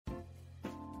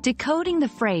Decoding the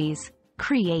phrase,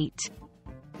 create.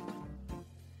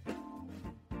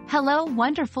 Hello,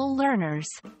 wonderful learners.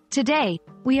 Today,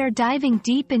 we are diving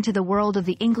deep into the world of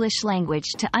the English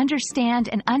language to understand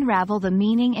and unravel the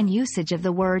meaning and usage of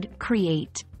the word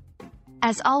create.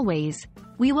 As always,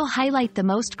 we will highlight the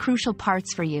most crucial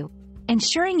parts for you,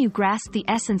 ensuring you grasp the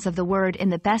essence of the word in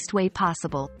the best way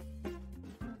possible.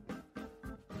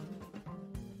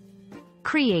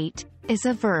 Create is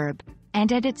a verb,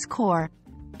 and at its core,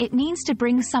 it means to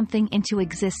bring something into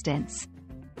existence.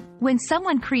 When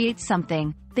someone creates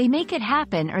something, they make it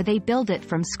happen or they build it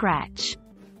from scratch.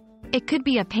 It could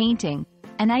be a painting,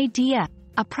 an idea,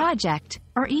 a project,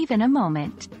 or even a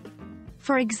moment.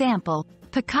 For example,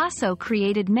 Picasso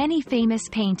created many famous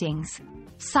paintings.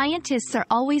 Scientists are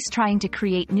always trying to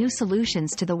create new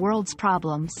solutions to the world's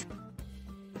problems.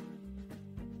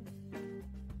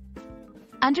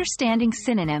 Understanding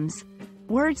synonyms,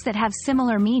 words that have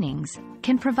similar meanings,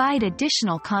 can provide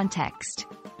additional context.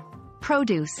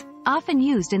 Produce, often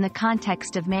used in the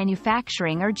context of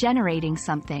manufacturing or generating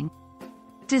something.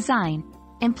 Design,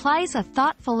 implies a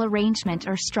thoughtful arrangement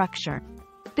or structure.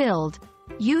 Build,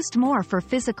 used more for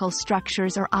physical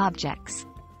structures or objects.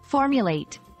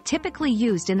 Formulate, typically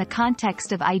used in the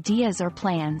context of ideas or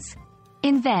plans.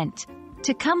 Invent,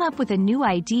 to come up with a new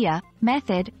idea,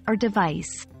 method, or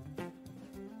device.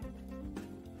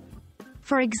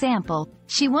 For example,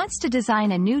 she wants to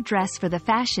design a new dress for the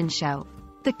fashion show.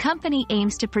 The company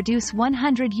aims to produce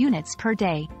 100 units per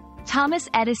day. Thomas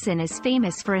Edison is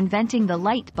famous for inventing the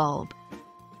light bulb.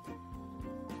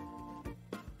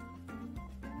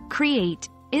 Create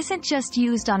isn't just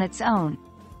used on its own.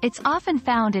 It's often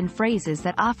found in phrases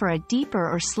that offer a deeper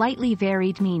or slightly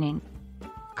varied meaning.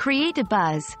 Create a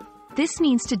buzz. This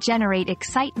means to generate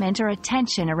excitement or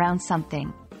attention around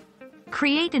something.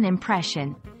 Create an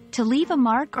impression, to leave a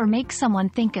mark or make someone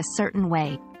think a certain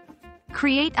way.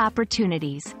 Create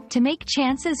opportunities, to make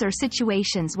chances or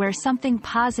situations where something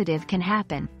positive can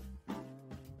happen.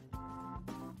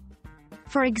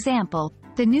 For example,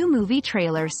 the new movie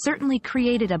trailer certainly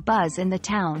created a buzz in the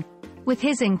town. With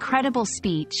his incredible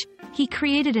speech, he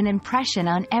created an impression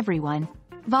on everyone.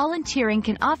 Volunteering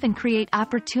can often create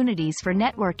opportunities for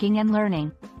networking and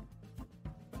learning.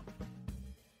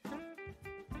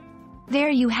 There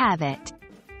you have it.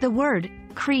 The word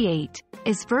create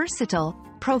is versatile,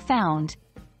 profound,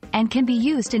 and can be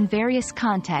used in various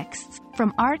contexts,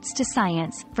 from arts to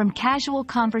science, from casual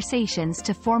conversations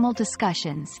to formal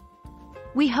discussions.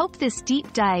 We hope this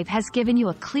deep dive has given you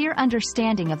a clear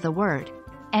understanding of the word,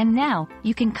 and now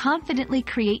you can confidently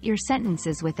create your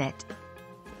sentences with it.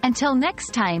 Until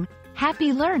next time,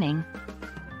 happy learning!